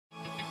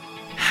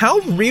how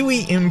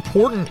really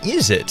important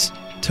is it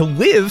to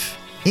live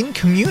in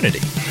community?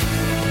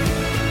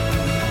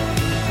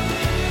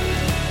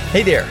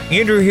 Hey there,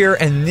 Andrew here,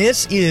 and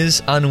this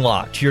is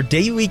Unlocked, your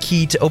daily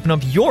key to open up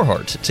your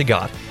heart to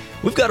God.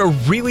 We've got a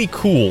really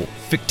cool,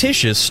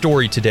 fictitious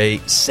story today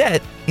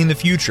set in the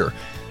future.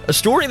 A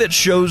story that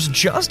shows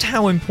just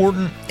how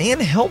important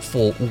and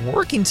helpful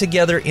working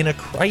together in a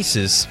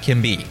crisis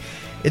can be.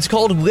 It's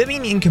called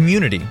Living in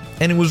Community,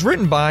 and it was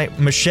written by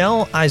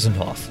Manuel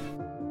Isenhoff.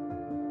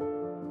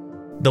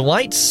 The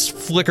lights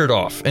flickered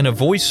off, and a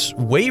voice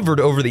wavered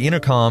over the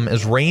intercom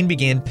as rain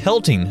began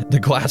pelting the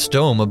glass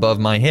dome above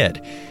my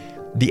head.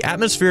 The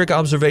Atmospheric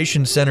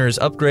Observation Center has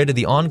upgraded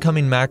the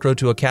oncoming macro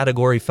to a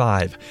Category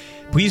 5.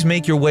 Please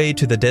make your way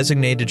to the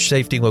designated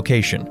safety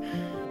location.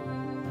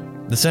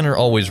 The center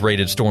always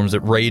rated storms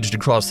that raged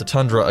across the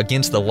tundra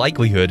against the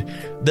likelihood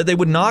that they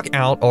would knock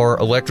out our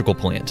electrical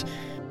plant.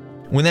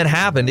 When that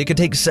happened, it could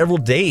take several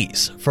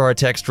days for our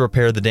techs to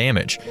repair the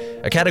damage.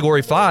 A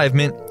Category 5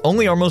 meant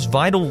only our most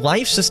vital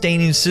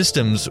life-sustaining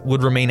systems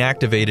would remain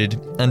activated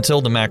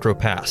until the macro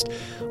passed.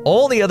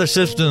 All the other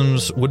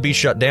systems would be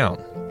shut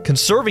down,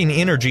 conserving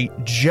energy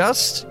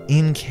just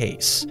in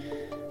case.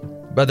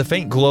 By the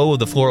faint glow of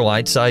the floor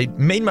lights, I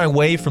made my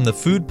way from the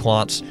food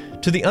plots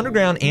to the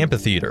underground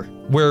amphitheater,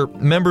 where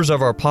members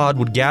of our pod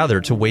would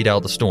gather to wait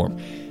out the storm.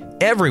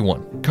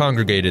 Everyone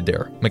congregated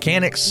there.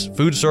 Mechanics,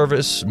 food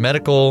service,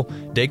 medical,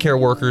 daycare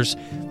workers.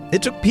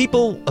 It took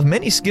people of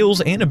many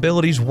skills and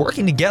abilities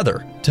working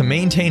together to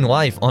maintain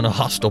life on a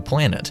hostile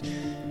planet.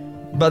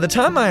 By the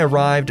time I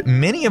arrived,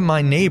 many of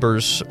my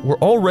neighbors were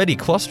already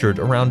clustered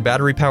around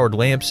battery-powered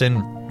lamps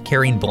and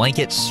carrying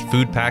blankets,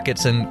 food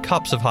packets, and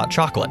cups of hot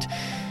chocolate.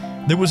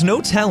 There was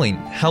no telling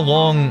how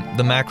long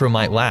the macro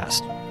might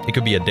last. It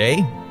could be a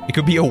day, it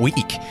could be a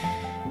week.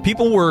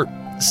 People were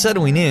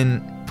settling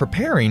in,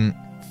 preparing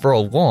for a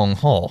long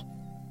haul.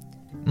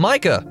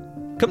 "Micah,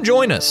 come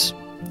join us,"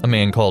 a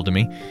man called to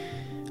me.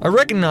 I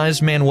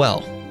recognized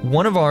Manuel,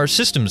 one of our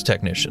systems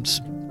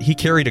technicians. He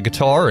carried a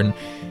guitar and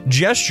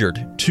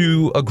gestured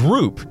to a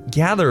group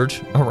gathered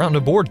around a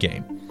board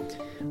game.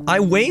 I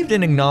waved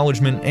in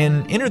acknowledgement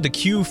and entered the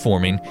queue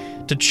forming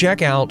to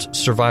check out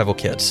survival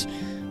kits.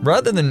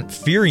 Rather than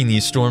fearing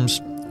these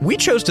storms, we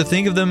chose to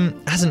think of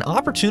them as an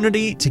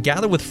opportunity to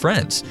gather with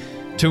friends,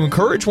 to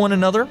encourage one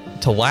another,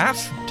 to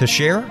laugh, to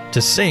share,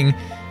 to sing,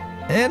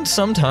 and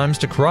sometimes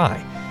to cry.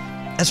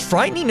 As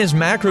frightening as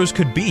macros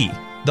could be,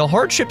 the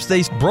hardships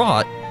they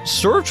brought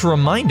served to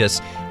remind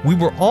us we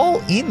were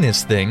all in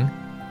this thing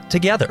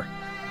together.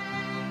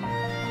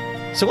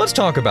 So let's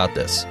talk about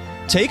this.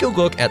 Take a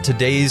look at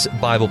today's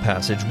Bible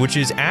passage, which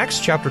is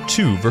Acts chapter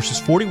 2, verses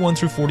 41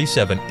 through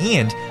 47,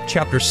 and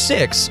chapter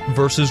 6,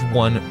 verses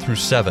 1 through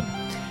 7.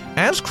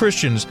 As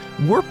Christians,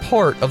 we're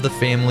part of the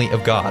family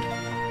of God,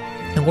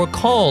 and we're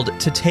called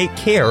to take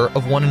care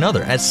of one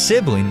another as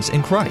siblings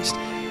in Christ.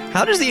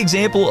 How does the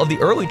example of the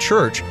early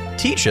church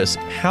teach us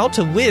how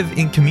to live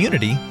in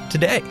community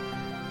today?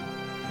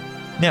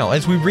 Now,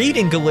 as we read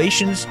in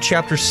Galatians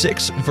chapter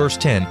 6, verse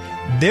 10,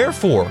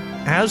 "Therefore,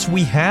 as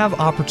we have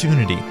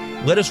opportunity,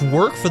 let us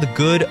work for the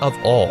good of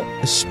all,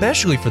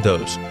 especially for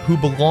those who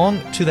belong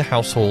to the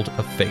household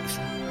of faith."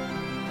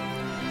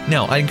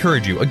 Now, I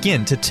encourage you,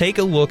 again, to take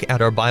a look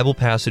at our Bible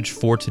passage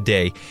for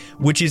today,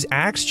 which is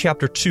Acts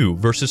chapter 2,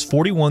 verses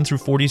 41 through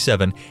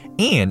 47,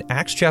 and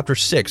Acts chapter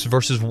 6,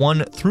 verses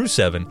 1 through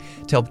 7,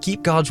 to help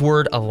keep God's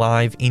Word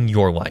alive in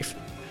your life.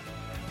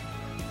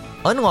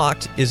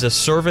 Unlocked is a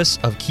service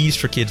of Keys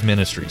for Kids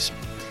Ministries.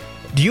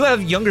 Do you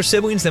have younger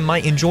siblings that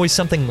might enjoy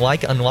something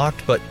like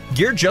Unlocked, but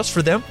geared just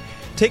for them?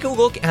 Take a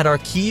look at our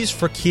Keys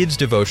for Kids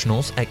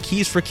devotionals at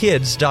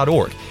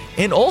keysforkids.org,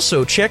 and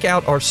also check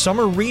out our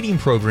summer reading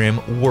program,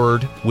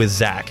 Word with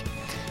Zach.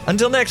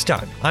 Until next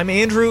time, I'm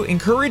Andrew,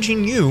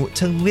 encouraging you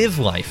to live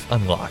life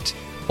unlocked,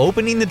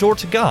 opening the door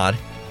to God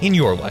in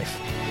your life.